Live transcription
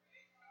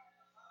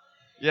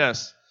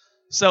Yes.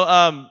 So,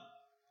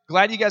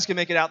 glad you guys can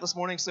make it out this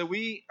morning. So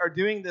we are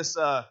doing this.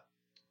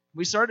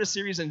 We started a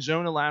series in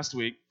Jonah last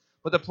week,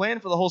 but the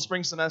plan for the whole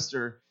spring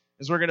semester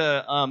is we're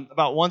gonna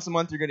about once a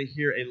month you're gonna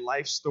hear a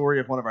life story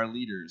of one of our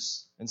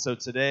leaders. And so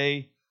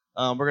today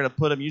we're gonna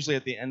put them usually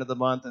at the end of the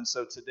month. And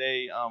so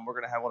today we're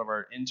gonna have one of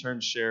our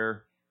interns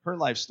share her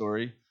life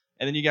story,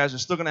 and then you guys are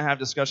still gonna have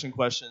discussion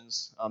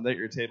questions at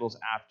your tables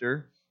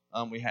after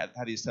we had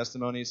these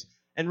testimonies.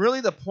 And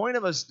really, the point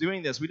of us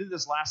doing this, we did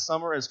this last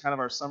summer as kind of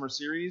our summer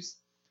series,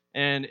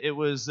 and it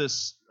was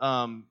this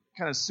kind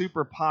of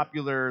super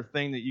popular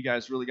thing that you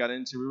guys really got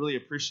into. We really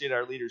appreciate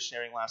our leaders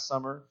sharing last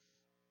summer.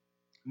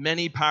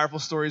 Many powerful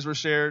stories were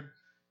shared.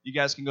 You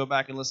guys can go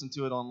back and listen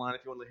to it online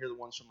if you want to hear the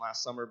ones from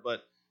last summer.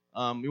 But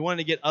we wanted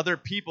to get other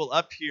people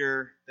up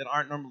here that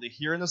aren't normally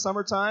here in the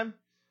summertime.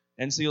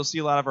 And so you'll see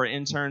a lot of our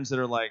interns that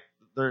are like,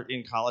 they're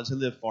in college, they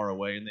live far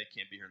away, and they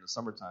can't be here in the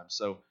summertime.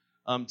 So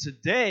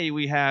today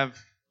we have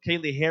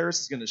Kaylee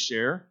Harris is going to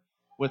share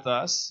with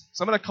us.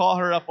 So I'm going to call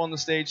her up on the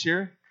stage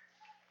here.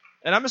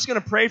 And I'm just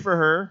going to pray for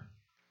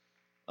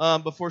her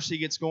before she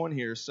gets going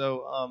here.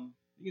 So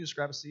you can just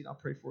grab a seat. I'll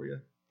pray for you.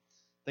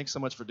 Thanks so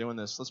much for doing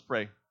this. Let's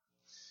pray.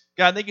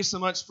 God, thank you so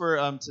much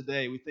for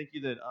today. We thank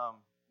you that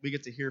we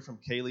get to hear from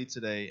Kaylee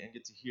today and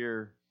get to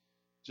hear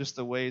just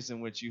the ways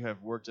in which you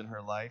have worked in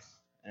her life.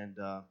 And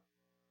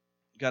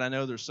God, I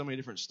know there's so many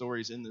different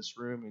stories in this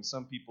room. And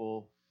some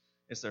people,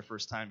 it's their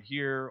first time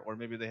here, or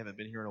maybe they haven't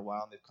been here in a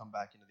while and they've come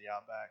back into the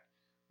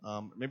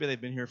Outback. Maybe they've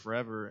been here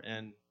forever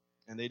and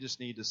they just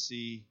need to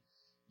see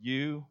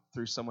you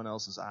through someone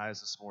else's eyes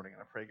this morning.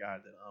 And I pray,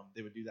 God, that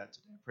they would do that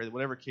today. I pray that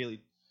whatever Kaylee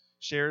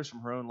shares from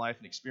her own life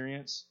and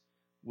experience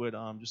would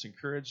just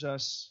encourage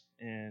us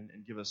and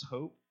give us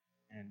hope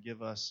and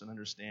give us an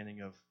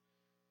understanding of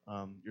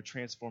your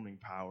transforming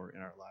power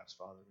in our lives,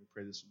 Father. We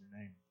pray this in your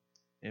name.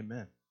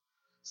 Amen.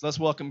 So let's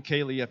welcome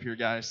Kaylee up here,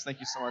 guys. Thank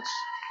you so much.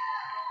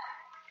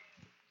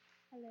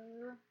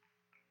 Hello.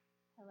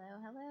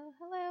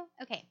 Hello.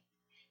 Okay.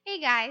 Hey,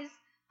 guys.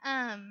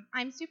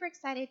 I'm super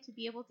excited to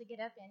be able to get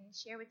up and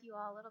share with you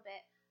all a little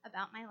bit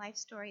about my life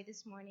story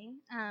this morning.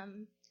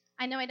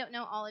 I know I don't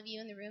know all of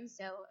you in the room,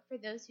 so for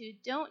those who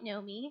don't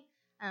know me,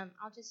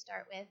 I'll just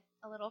start with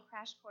a little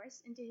crash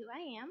course into who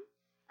I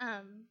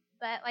am.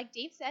 But like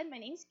Dave said, my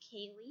name's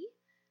Kaylee.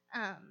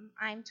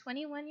 I'm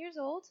 21 years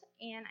old,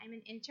 and I'm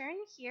an intern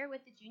here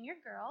with the junior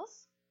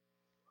girls.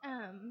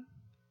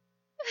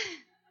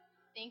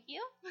 Thank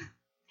you.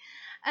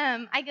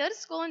 I go to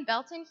school in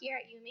Belton here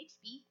at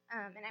UMHB,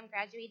 and I'm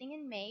graduating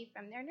in May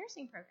from their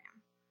nursing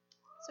program.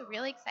 So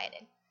really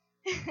excited.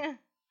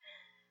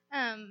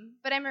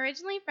 But I'm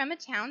originally from a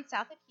town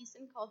south of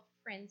Houston called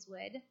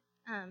Friendswood.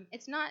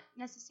 It's not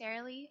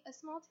necessarily a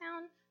small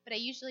town, but I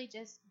usually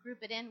just group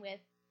it in with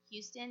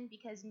Houston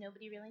because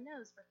nobody really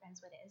knows where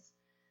Friendswood is.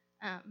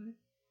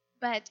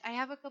 But I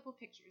have a couple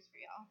pictures for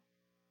y'all.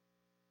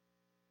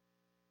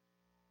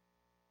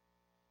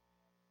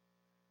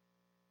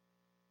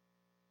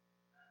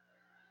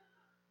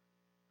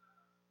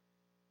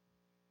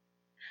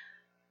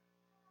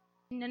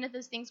 None of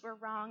those things were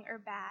wrong or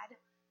bad,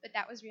 but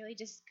that was really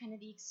just kind of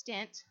the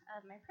extent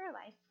of my prayer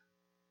life.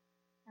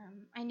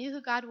 I knew who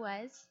God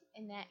was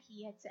and that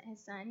he had sent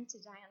his son to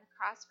die on the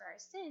cross for our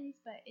sins,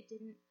 but it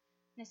didn't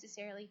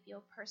necessarily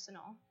feel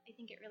personal. I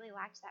think it really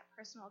lacked that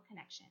personal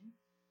connection.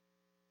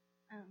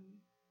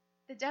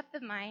 The depth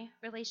of my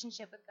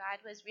relationship with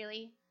God was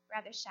really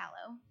rather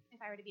shallow,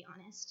 if I were to be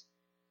honest.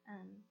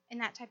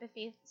 And that type of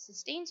faith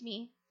sustained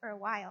me for a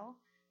while,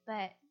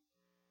 but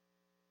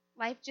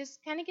life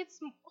just kind of gets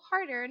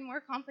harder and more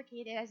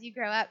complicated as you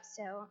grow up.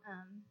 So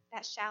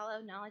that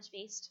shallow,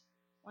 knowledge-based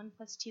 1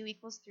 + 2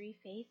 = 3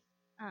 faith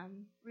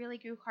really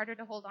grew harder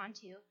to hold on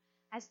to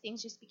as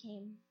things just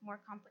became more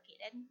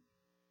complicated.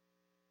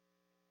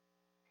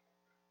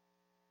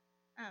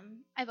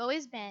 I've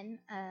always been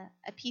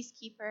a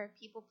peacekeeper,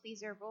 people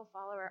pleaser, rule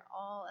follower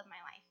all of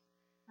my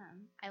life.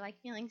 I like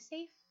feeling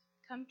safe,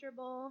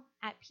 comfortable,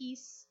 at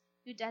peace.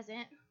 Who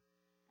doesn't?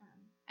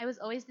 I was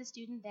always the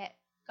student that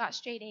got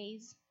straight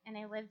A's, and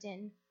I lived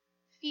in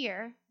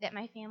fear that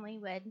my family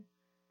would,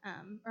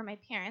 or my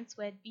parents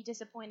would be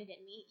disappointed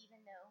in me, even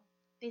though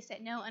they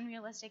set no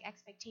unrealistic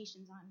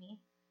expectations on me.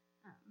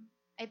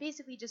 I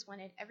basically just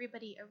wanted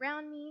everybody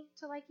around me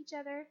to like each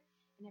other,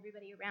 and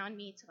everybody around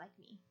me to like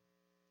me.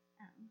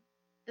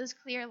 Those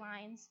clear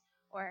lines,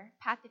 or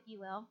path, if you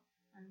will,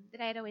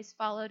 that I had always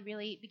followed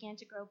really began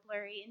to grow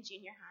blurry in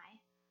junior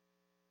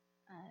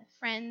high.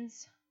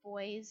 Friends,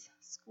 boys,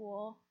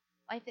 school,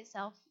 life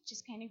itself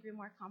just kind of grew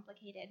more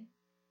complicated.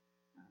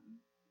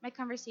 My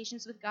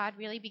conversations with God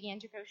really began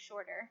to grow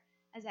shorter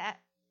as that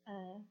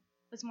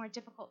was more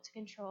difficult to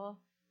control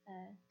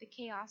the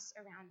chaos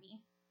around me.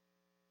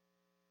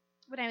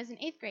 When I was in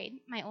 8th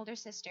grade, my older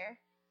sister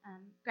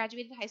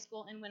graduated high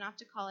school and went off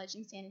to college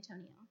in San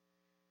Antonio.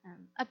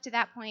 Up to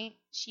that point,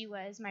 she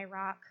was my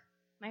rock,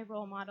 my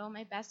role model,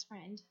 my best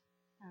friend.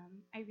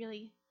 I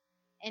really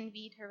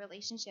envied her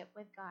relationship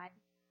with God.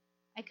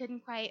 I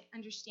couldn't quite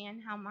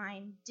understand how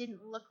mine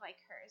didn't look like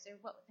hers or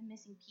what the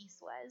missing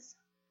piece was.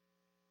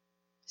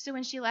 So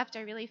when she left,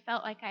 I really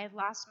felt like I had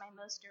lost my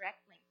most direct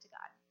link to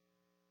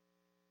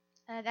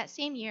God. That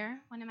same year,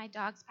 one of my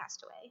dogs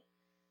passed away.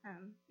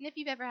 And if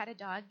you've ever had a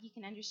dog, you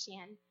can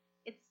understand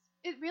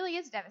it really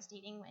is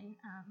devastating when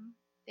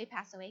they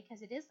pass away,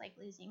 because it is like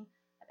losing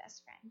a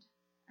best friend.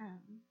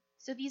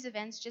 So these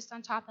events, just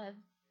on top of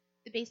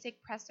the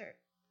basic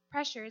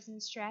pressures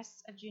and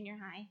stress of junior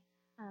high,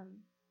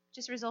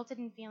 just resulted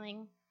in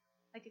feeling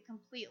like a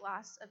complete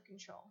loss of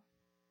control.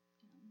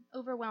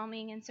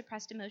 Overwhelming and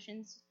suppressed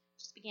emotions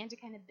just began to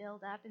kind of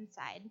build up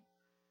inside.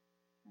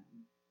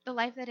 The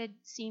life that had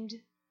seemed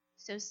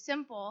so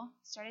simple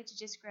started to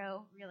just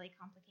grow really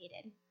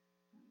complicated.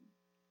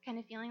 Kind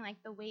of feeling like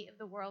the weight of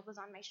the world was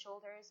on my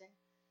shoulders, and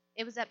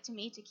it was up to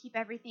me to keep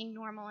everything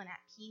normal and at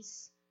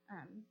peace.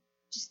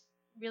 Just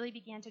really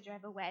began to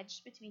drive a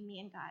wedge between me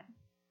and God.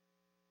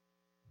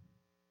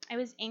 I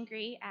was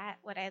angry at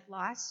what I had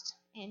lost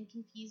and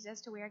confused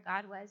as to where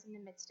God was in the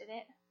midst of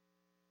it,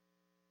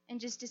 and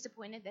just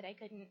disappointed that I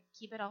couldn't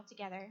keep it all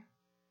together.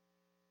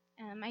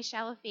 My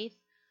shallow faith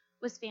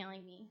was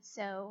failing me,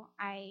 so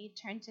I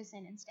turned to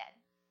sin instead.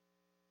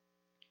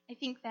 I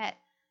think that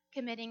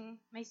committing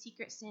my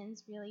secret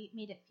sins really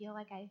made it feel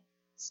like I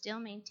still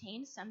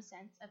maintained some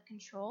sense of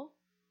control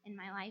in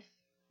my life.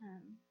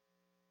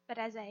 But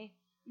as I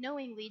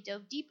knowingly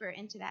dove deeper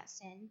into that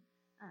sin,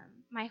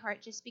 my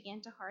heart just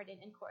began to harden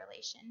in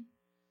correlation.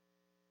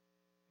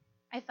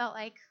 I felt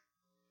like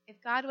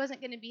if God wasn't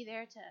going to be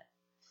there to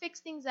fix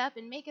things up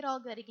and make it all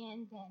good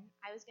again, then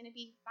I was going to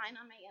be fine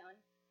on my own.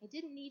 I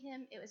didn't need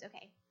him. It was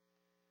okay.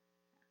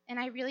 And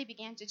I really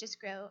began to just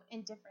grow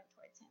indifferent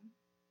towards him.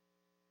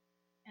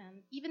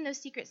 Even those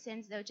secret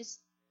sins, though, just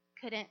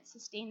couldn't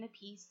sustain the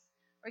peace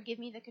or give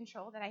me the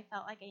control that I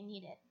felt like I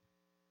needed.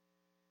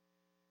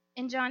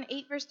 In John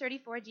 8, verse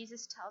 34,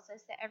 Jesus tells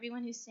us that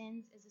everyone who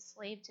sins is a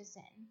slave to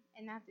sin.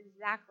 And that's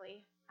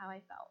exactly how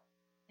I felt,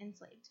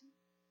 enslaved.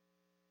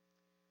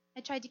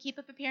 I tried to keep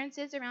up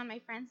appearances around my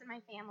friends and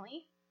my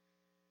family,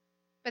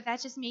 but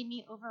that just made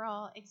me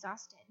overall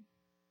exhausted.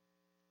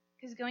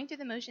 Because going through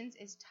the motions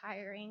is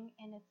tiring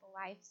and it's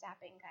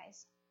life-sapping,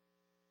 guys.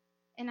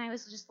 And I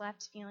was just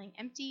left feeling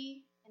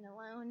empty and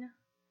alone,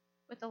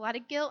 with a lot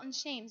of guilt and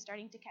shame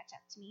starting to catch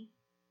up to me.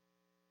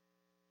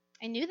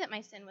 I knew that my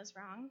sin was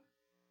wrong,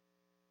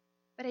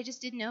 but I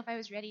just didn't know if I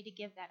was ready to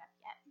give that up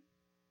yet.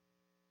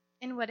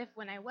 And what if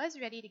when I was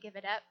ready to give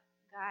it up,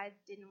 God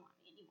didn't want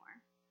me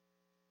anymore?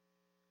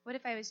 What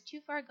if I was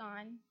too far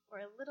gone or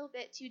a little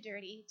bit too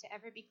dirty to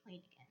ever be clean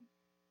again?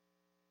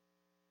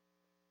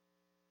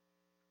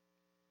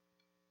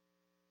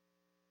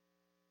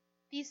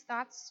 These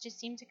thoughts just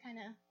seemed to kind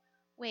of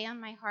weigh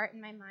on my heart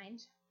and my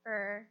mind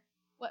for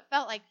what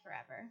felt like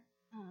forever.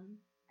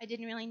 I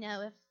didn't really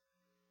know if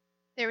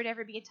there would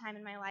ever be a time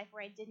in my life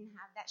where I didn't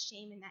have that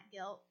shame and that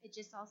guilt. It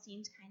just all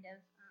seemed kind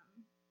of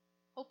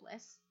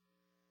hopeless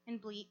and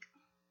bleak.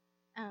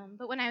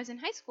 But when I was in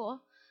high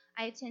school,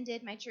 I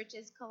attended my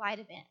church's Collide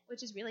event,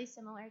 which is really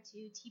similar to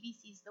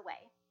TBC's The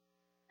Way.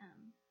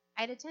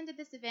 I'd attended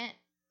this event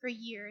for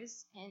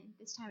years, and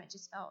this time it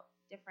just felt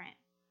different.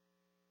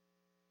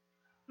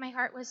 My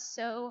heart was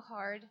so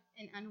hard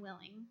and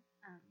unwilling,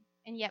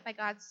 and yet by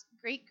God's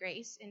great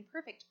grace and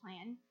perfect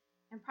plan,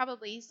 and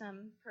probably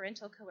some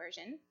parental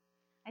coercion,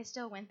 I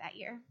still went that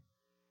year.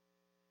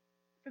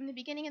 From the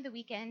beginning of the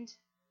weekend,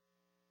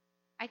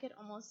 I could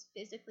almost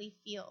physically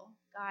feel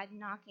God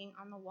knocking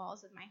on the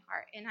walls of my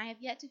heart, and I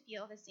have yet to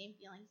feel the same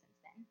feeling since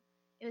then.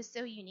 It was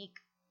so unique,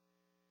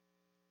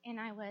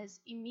 and I was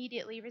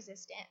immediately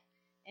resistant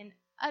and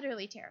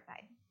utterly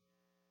terrified.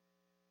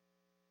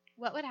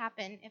 What would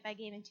happen if I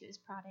gave into his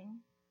prodding?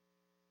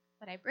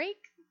 Would I break?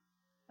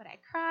 Would I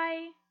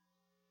cry?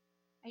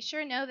 I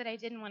sure know that I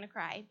didn't want to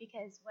cry,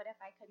 because what if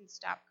I couldn't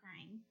stop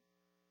crying?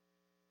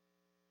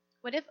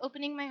 What if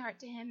opening my heart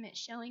to him meant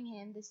showing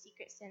him the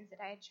secret sins that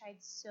I had tried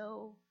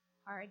so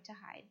hard to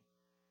hide?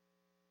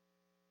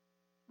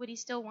 Would he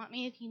still want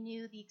me if he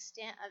knew the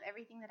extent of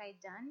everything that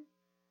I'd done?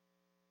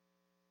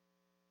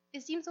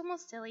 It seems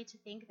almost silly to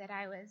think that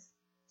I was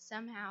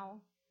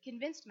somehow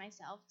convinced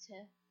myself to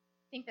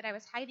think that I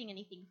was hiding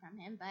anything from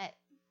him, but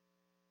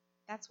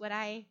that's what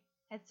I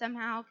had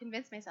somehow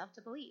convinced myself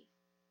to believe.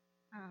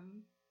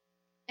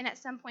 And at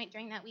some point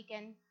during that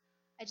weekend,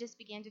 I just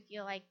began to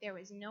feel like there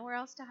was nowhere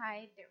else to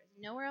hide, there was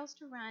nowhere else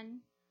to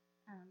run.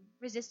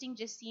 Resisting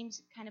just seemed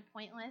kind of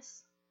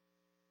pointless.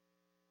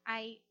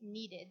 I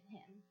needed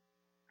him.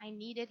 I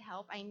needed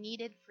help. I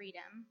needed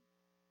freedom.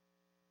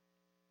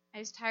 I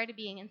was tired of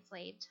being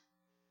enslaved.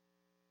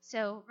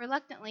 So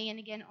reluctantly, and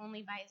again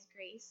only by his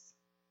grace,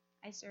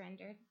 I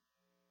surrendered.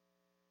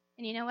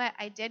 And you know what?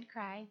 I did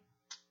cry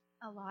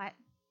a lot,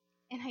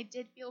 and I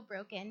did feel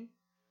broken.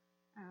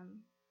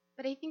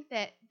 But I think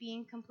that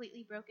being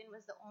completely broken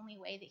was the only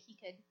way that he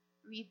could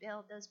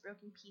rebuild those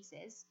broken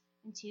pieces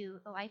into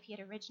the life he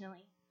had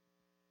originally.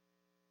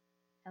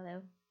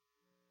 Hello?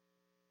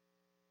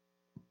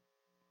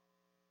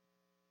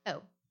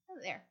 Oh,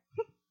 there.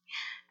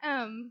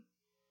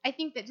 I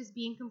think that just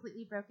being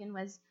completely broken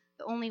was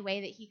the only way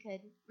that he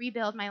could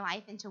rebuild my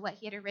life into what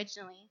he had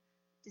originally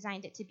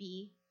designed it to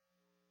be.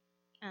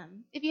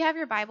 If you have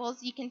your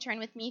Bibles, you can turn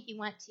with me if you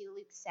want to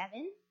Luke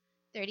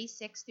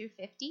 7:36 through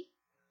 50.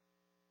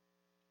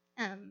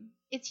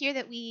 It's here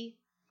that we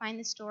find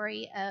the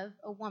story of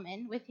a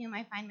woman with whom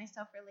I find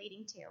myself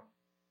relating to.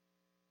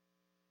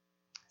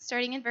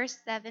 Starting in verse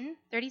 37,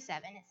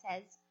 it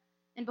says,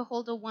 "And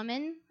behold, a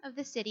woman of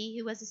the city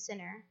who was a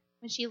sinner,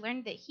 when she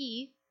learned that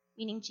he,"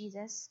 meaning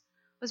Jesus,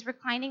 "was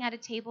reclining at a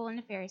table in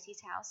a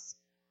Pharisee's house,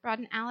 brought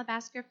an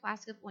alabaster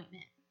flask of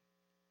ointment.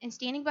 And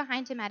standing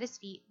behind him at his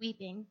feet,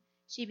 weeping,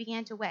 she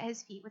began to wet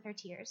his feet with her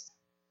tears,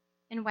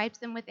 and wiped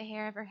them with the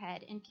hair of her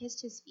head, and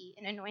kissed his feet,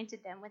 and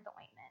anointed them with the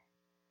ointment.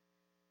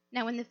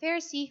 Now when the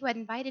Pharisee who had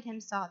invited him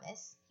saw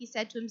this, he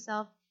said to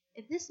himself,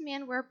 If this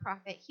man were a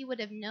prophet, he would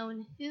have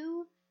known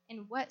who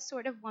and what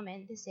sort of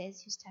woman this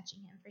is who's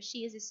touching him, for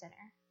she is a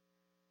sinner."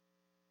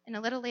 And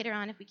a little later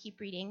on, if we keep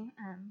reading,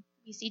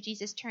 you see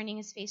Jesus turning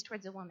his face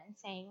towards a woman,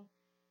 saying,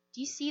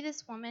 "Do you see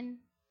this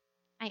woman?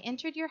 I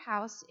entered your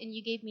house, and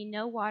you gave me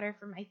no water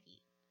for my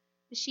feet,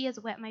 but she has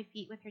wet my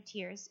feet with her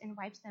tears and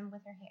wipes them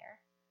with her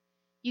hair.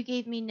 You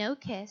gave me no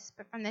kiss,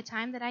 but from the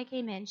time that I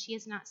came in, she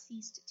has not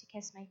ceased to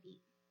kiss my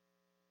feet.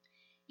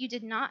 You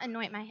did not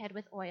anoint my head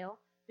with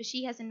oil, but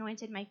she has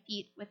anointed my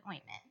feet with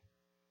ointment.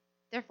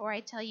 Therefore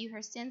I tell you,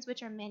 her sins,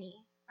 which are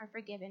many, are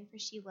forgiven, for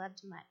she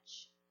loved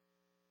much."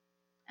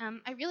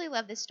 I really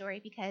love this story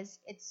because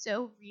it's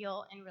so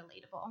real and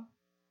relatable.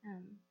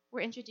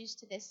 We're introduced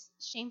to this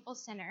shameful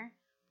sinner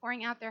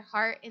pouring out their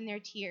heart and their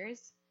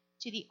tears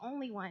to the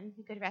only one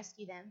who could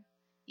rescue them,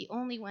 the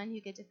only one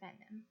who could defend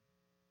them.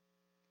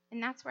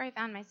 And that's where I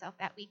found myself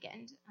that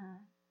weekend,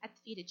 at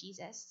the feet of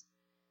Jesus,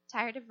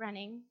 tired of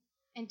running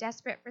and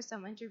desperate for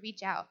someone to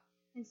reach out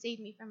and save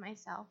me from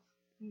myself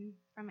and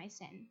from my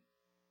sin.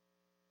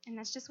 And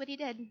that's just what he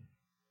did.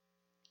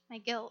 My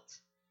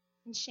guilt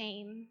and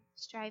shame,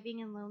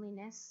 striving and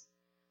loneliness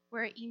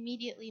were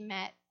immediately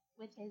met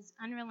with his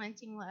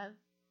unrelenting love,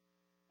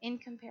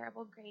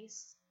 incomparable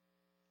grace,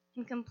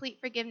 and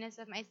complete forgiveness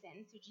of my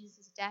sins through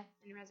Jesus' death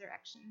and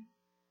resurrection.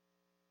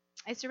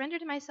 I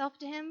surrendered myself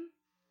to him,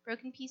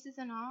 broken pieces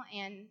and all,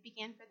 and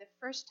began for the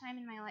first time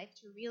in my life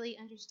to really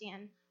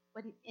understand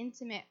what an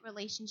intimate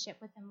relationship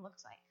with him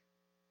looks like.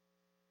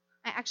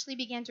 I actually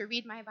began to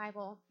read my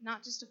Bible,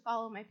 not just to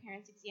follow my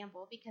parents'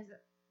 example,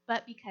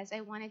 but because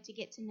I wanted to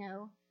get to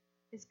know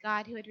this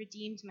God who had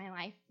redeemed my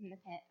life from the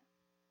pit.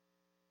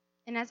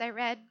 And as I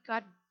read,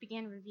 God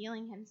began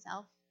revealing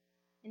himself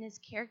and his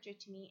character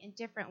to me in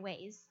different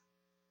ways.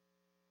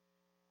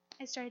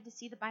 I started to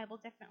see the Bible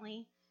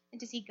differently and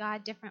to see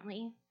God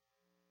differently.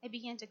 I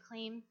began to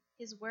claim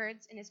his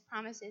words and his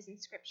promises in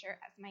Scripture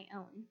as my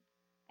own.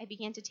 I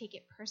began to take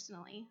it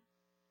personally.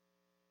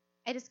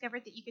 I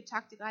discovered that you could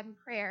talk to God in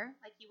prayer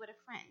like you would a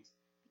friend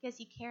because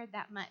he cared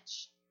that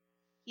much.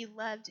 He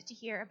loved to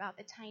hear about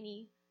the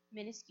tiny,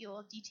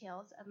 minuscule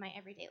details of my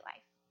everyday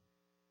life.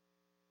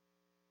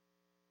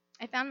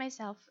 I found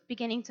myself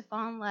beginning to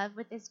fall in love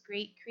with this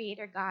great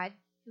creator God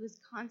who was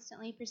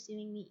constantly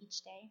pursuing me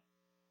each day.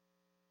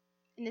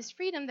 And this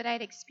freedom that I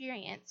had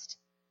experienced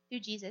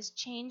through Jesus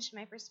changed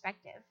my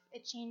perspective.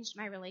 It changed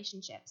my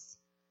relationships.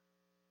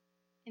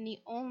 And the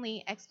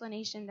only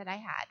explanation that I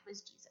had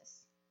was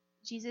Jesus.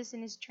 Jesus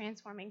and his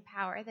transforming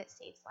power that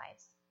saves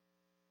lives.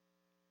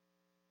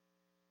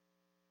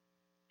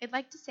 I'd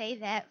like to say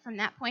that from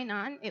that point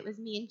on, it was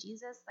me and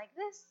Jesus like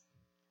this,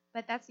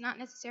 but that's not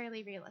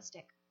necessarily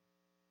realistic.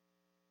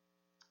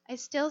 I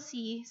still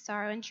see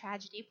sorrow and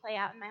tragedy play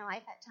out in my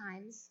life at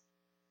times.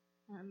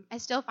 I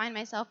still find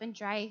myself in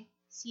dry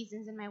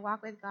seasons in my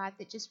walk with God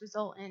that just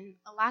result in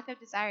a lack of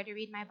desire to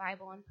read my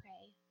Bible and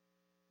pray.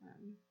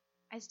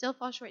 I still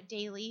fall short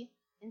daily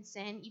in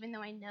sin, even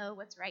though I know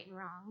what's right and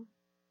wrong.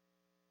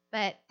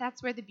 But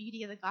that's where the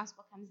beauty of the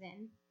gospel comes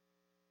in.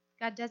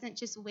 God doesn't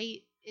just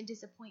wait in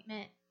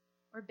disappointment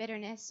or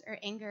bitterness or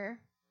anger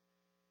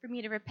for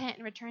me to repent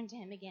and return to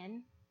him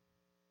again.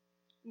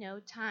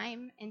 No,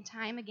 time and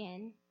time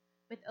again,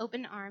 with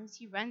open arms,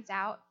 he runs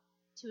out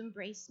to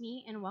embrace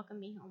me and welcome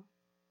me home.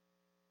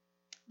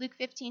 Luke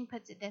 15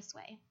 puts it this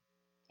way.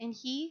 And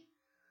he,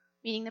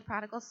 meaning the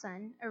prodigal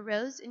son,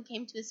 arose and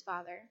came to his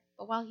father.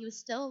 But while he was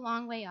still a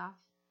long way off,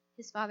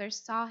 his father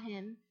saw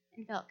him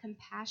and felt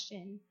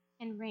compassion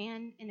and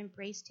ran and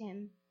embraced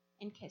him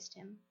and kissed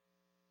him.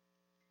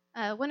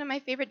 One of my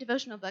favorite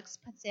devotional books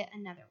puts it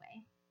another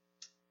way.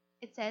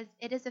 It says,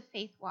 "It is a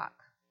faith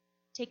walk,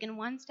 taken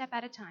one step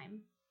at a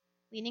time,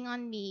 leaning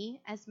on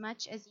me as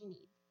much as you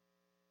need.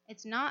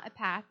 It's not a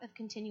path of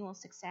continual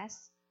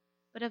success,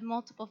 but of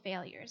multiple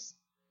failures.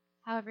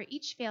 However,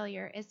 each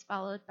failure is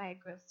followed by a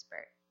growth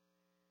spurt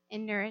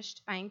and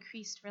nourished by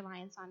increased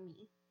reliance on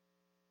me.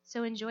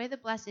 So enjoy the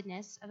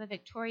blessedness of a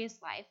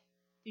victorious life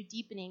through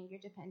deepening your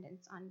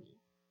dependence on me."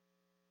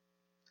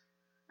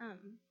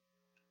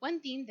 One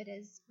theme that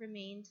has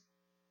remained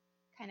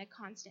kind of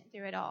constant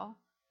through it all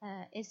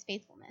is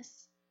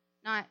faithfulness.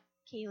 Not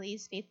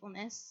Kaylee's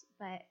faithfulness,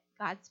 but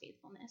God's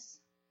faithfulness.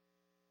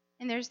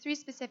 And there's 3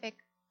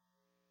 specific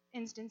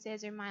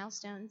instances or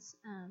milestones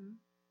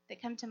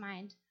that come to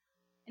mind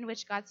in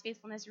which God's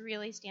faithfulness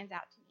really stands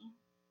out to me.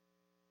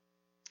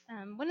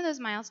 One of those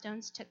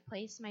milestones took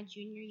place my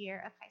junior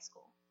year of high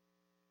school.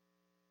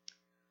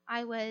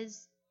 I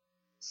was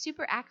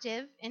super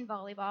active in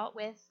volleyball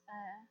with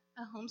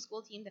a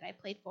homeschool team that I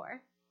played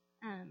for,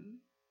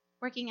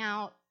 working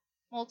out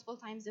multiple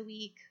times a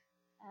week,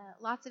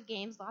 lots of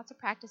games, lots of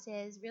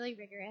practices, really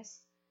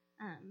rigorous,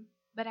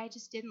 but I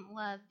just didn't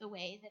love the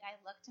way that I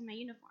looked in my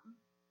uniform.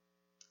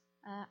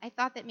 I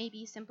thought that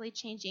maybe simply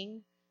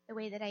changing the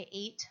way that I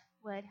ate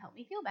would help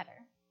me feel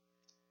better,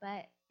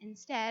 but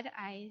instead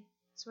I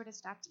sort of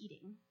stopped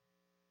eating.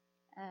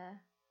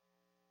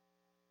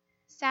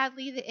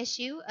 Sadly, the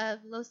issue of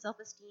low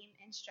self-esteem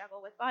and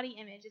struggle with body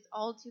image is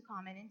all too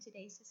common in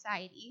today's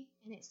society,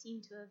 and it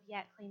seemed to have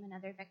yet claimed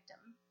another victim.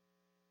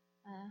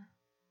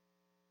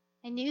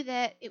 I knew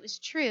that it was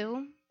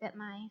true that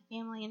my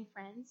family and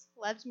friends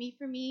loved me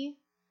for me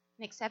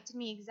and accepted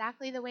me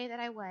exactly the way that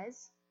I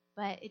was,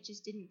 but it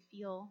just didn't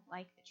feel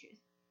like the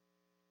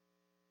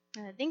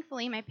truth.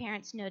 Thankfully, my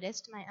parents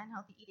noticed my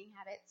unhealthy eating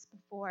habits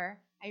before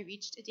I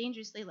reached a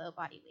dangerously low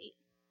body weight.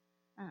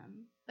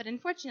 But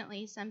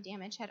unfortunately, some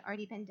damage had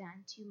already been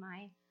done to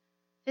my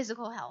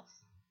physical health.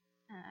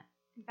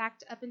 In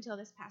fact, up until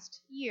this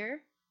past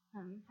year,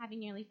 having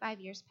nearly 5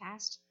 years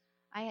passed,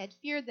 I had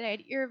feared that I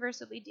had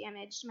irreversibly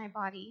damaged my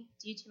body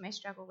due to my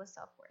struggle with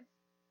self-worth.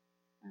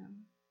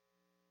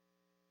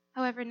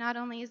 However, not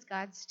only is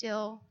God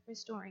still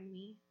restoring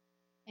me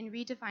and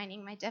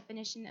redefining my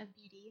definition of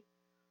beauty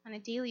on a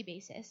daily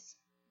basis,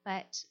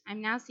 but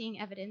I'm now seeing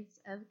evidence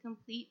of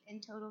complete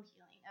and total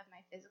healing of my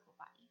physical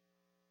body.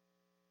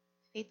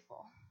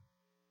 Faithful.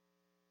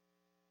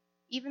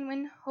 Even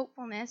when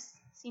hopefulness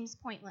seems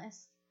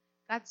pointless,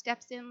 God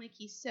steps in like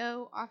he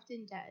so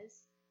often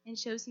does and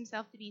shows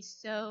himself to be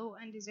so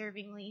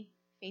undeservingly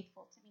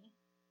faithful to me.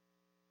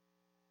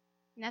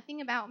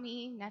 Nothing about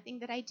me, nothing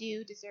that I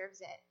do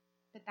deserves it,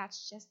 but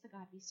that's just the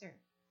God we serve.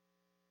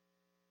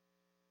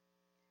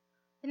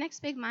 The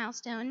next big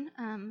milestone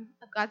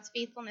of God's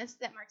faithfulness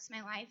that marks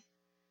my life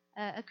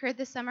occurred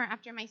this summer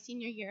after my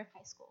senior year of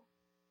high school.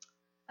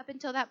 Up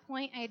until that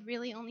point, I had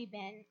really only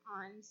been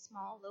on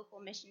small local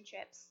mission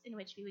trips in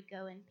which we would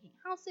go and paint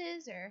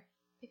houses or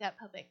pick up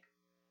public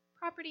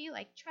property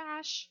like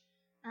trash.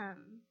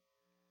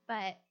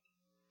 But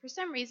for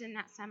some reason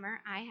that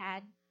summer, I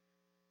had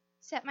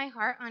set my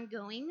heart on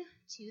going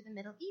to the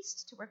Middle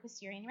East to work with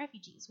Syrian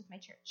refugees with my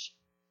church.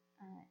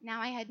 Now,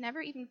 I had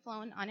never even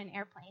flown on an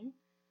airplane,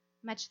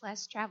 much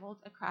less traveled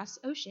across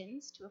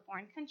oceans to a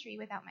foreign country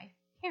without my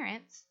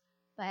parents,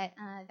 but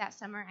that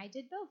summer I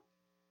did both.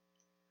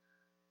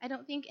 I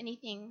don't think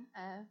anything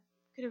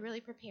could have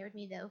really prepared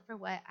me, though, for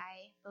what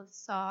I both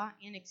saw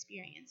and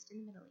experienced in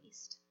the Middle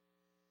East.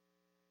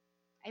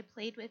 I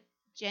played with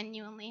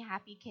genuinely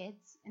happy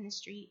kids in the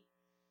street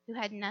who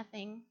had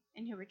nothing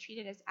and who were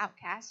treated as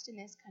outcasts in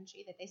this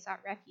country that they sought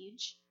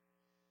refuge,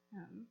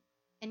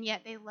 and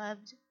yet they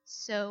loved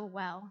so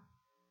well.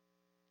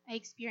 I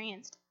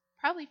experienced,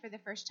 probably for the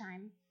first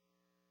time,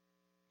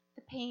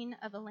 the pain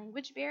of a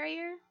language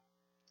barrier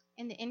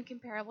and the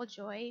incomparable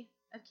joy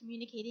of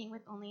communicating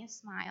with only a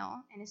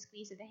smile and a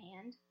squeeze of the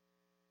hand.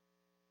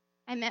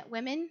 I met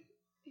women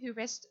who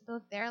risked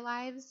both their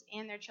lives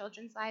and their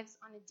children's lives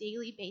on a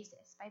daily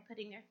basis by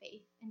putting their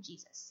faith in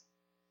Jesus.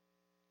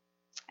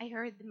 I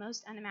heard the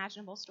most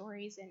unimaginable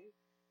stories and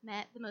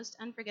met the most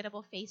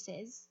unforgettable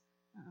faces,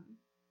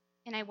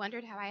 and I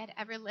wondered how I had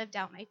ever lived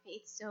out my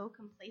faith so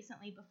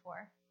complacently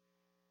before.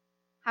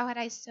 How had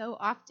I so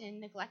often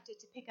neglected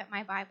to pick up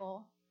my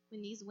Bible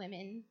when these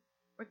women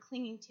were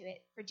clinging to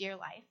it for dear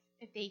life,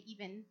 if they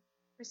even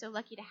were so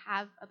lucky to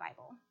have a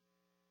Bible.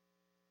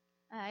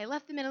 I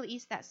left the Middle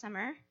East that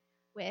summer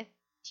with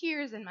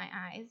tears in my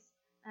eyes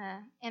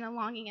and a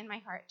longing in my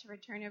heart to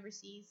return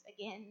overseas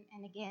again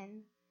and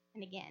again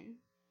and again.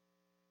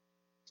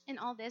 And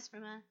all this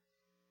from a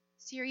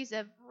series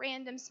of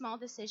random small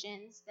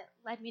decisions that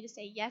led me to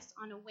say yes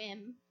on a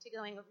whim to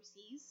going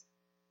overseas.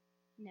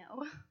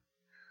 No.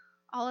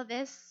 All of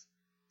this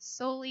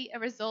solely a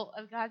result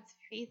of God's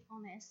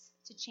faithfulness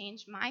to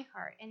change my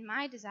heart and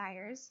my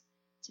desires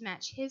to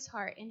match his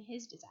heart and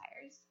his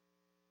desires.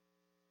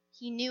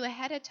 He knew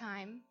ahead of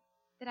time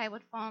that I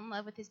would fall in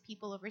love with his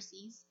people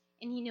overseas,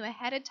 and he knew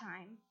ahead of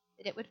time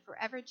that it would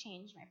forever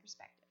change my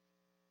perspective.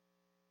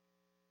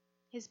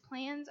 His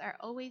plans are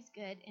always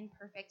good and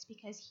perfect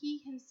because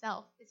he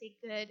himself is a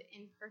good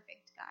and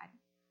perfect God,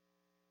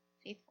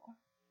 faithful.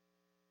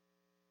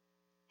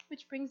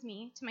 Which brings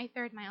me to my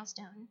third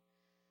milestone,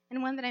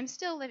 and one that I'm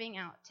still living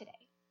out today.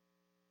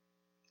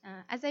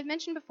 As I've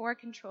mentioned before,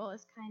 control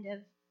is kind of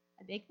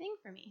a big thing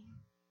for me.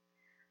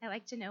 I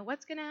like to know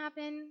what's going to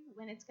happen,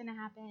 when it's going to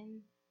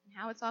happen, and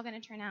how it's all going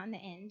to turn out in the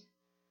end.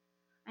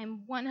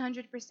 I'm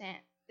 100%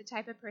 the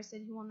type of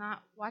person who will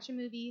not watch a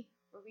movie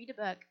or read a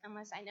book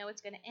unless I know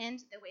it's going to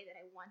end the way that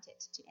I want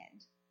it to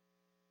end.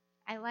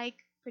 I like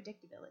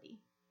predictability.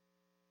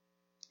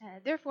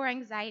 Therefore,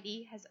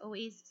 anxiety has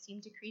always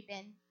seemed to creep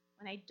in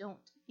when I don't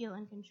feel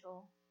in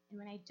control and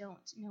when I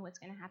don't know what's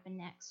going to happen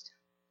next.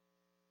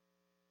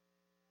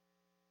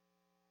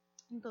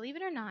 And believe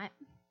it or not,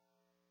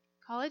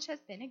 college has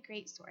been a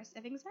great source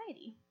of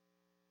anxiety.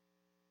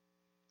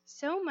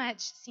 So much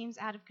seems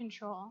out of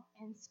control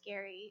and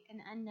scary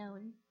and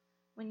unknown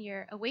when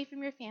you're away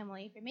from your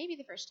family for maybe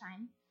the first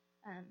time,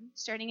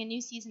 starting a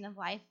new season of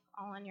life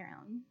all on your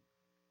own.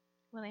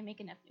 Will I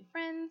make enough new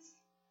friends?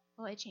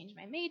 Will I change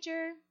my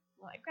major?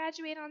 Will I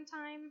graduate on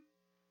time?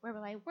 Where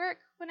will I work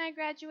when I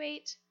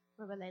graduate?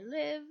 Where will I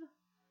live?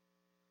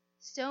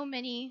 So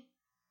many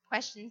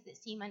questions that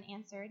seem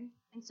unanswered,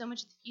 and so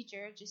much of the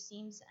future just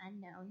seems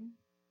unknown.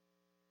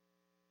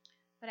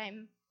 But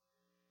I'm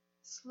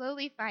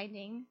slowly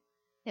finding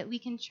that we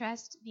can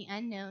trust the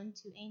unknown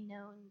to a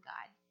known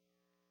God.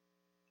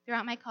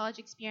 Throughout my college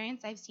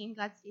experience, I've seen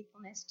God's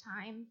faithfulness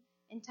time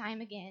and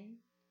time again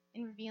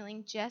in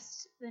revealing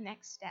just the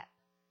next step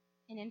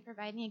and in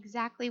providing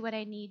exactly what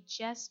I need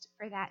just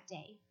for that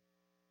day.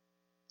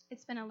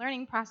 It's been a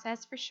learning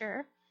process for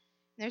sure.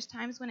 There's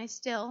times when I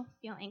still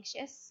feel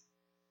anxious,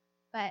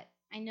 but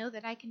I know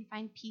that I can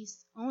find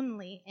peace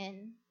only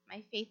in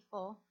my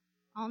faithful,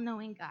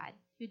 all-knowing God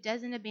who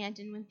doesn't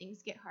abandon when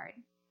things get hard,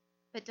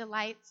 but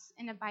delights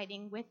in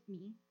abiding with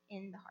me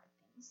in the hard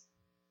things.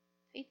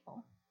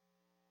 Faithful.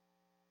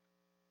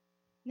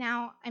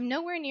 Now, I'm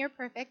nowhere near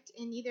perfect,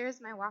 and neither is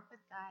my walk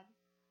with God,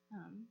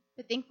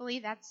 but thankfully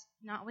that's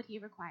not what He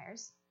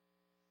requires.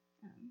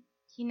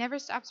 He never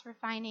stops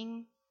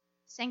refining,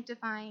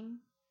 sanctifying,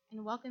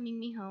 and welcoming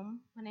me home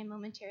when I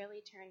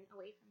momentarily turn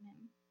away from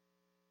Him.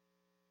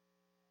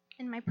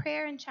 And my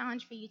prayer and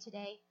challenge for you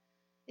today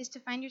is to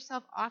find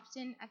yourself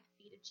often at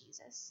the feet of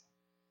Jesus,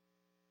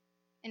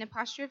 in a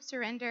posture of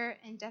surrender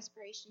and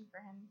desperation for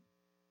Him.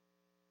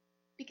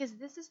 Because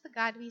this is the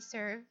God we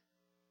serve,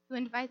 who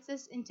invites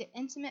us into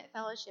intimate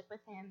fellowship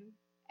with Him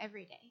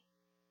every day.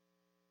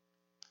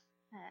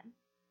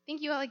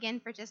 Thank you all again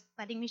for just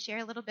letting me share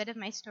a little bit of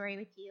my story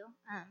with you.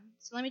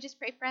 So let me just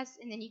pray for us,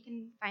 and then you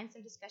can find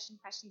some discussion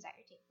questions at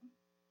your table.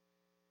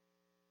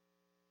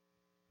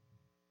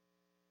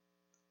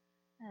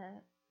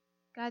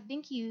 God,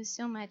 thank you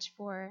so much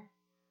for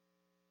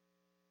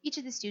each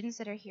of the students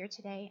that are here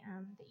today,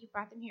 that you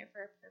brought them here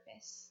for a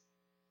purpose.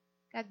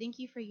 God, thank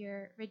you for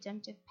your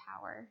redemptive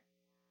power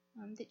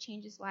that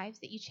changes lives,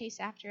 that you chase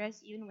after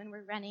us even when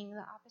we're running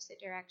the opposite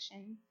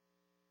direction.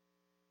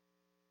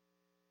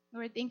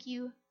 Lord, thank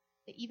you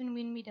that even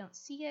when we don't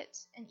see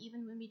it and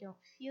even when we don't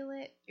feel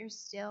it, you're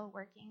still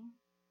working.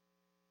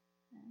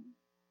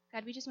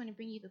 God, we just want to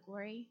bring you the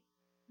glory.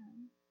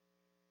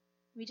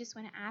 We just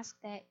want to ask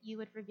that you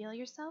would reveal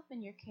yourself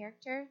and your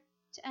character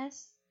to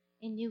us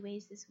in new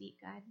ways this week,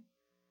 God,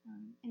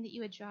 and that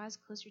you would draw us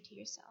closer to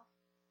yourself.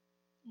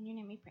 In your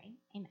name we pray.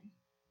 Amen.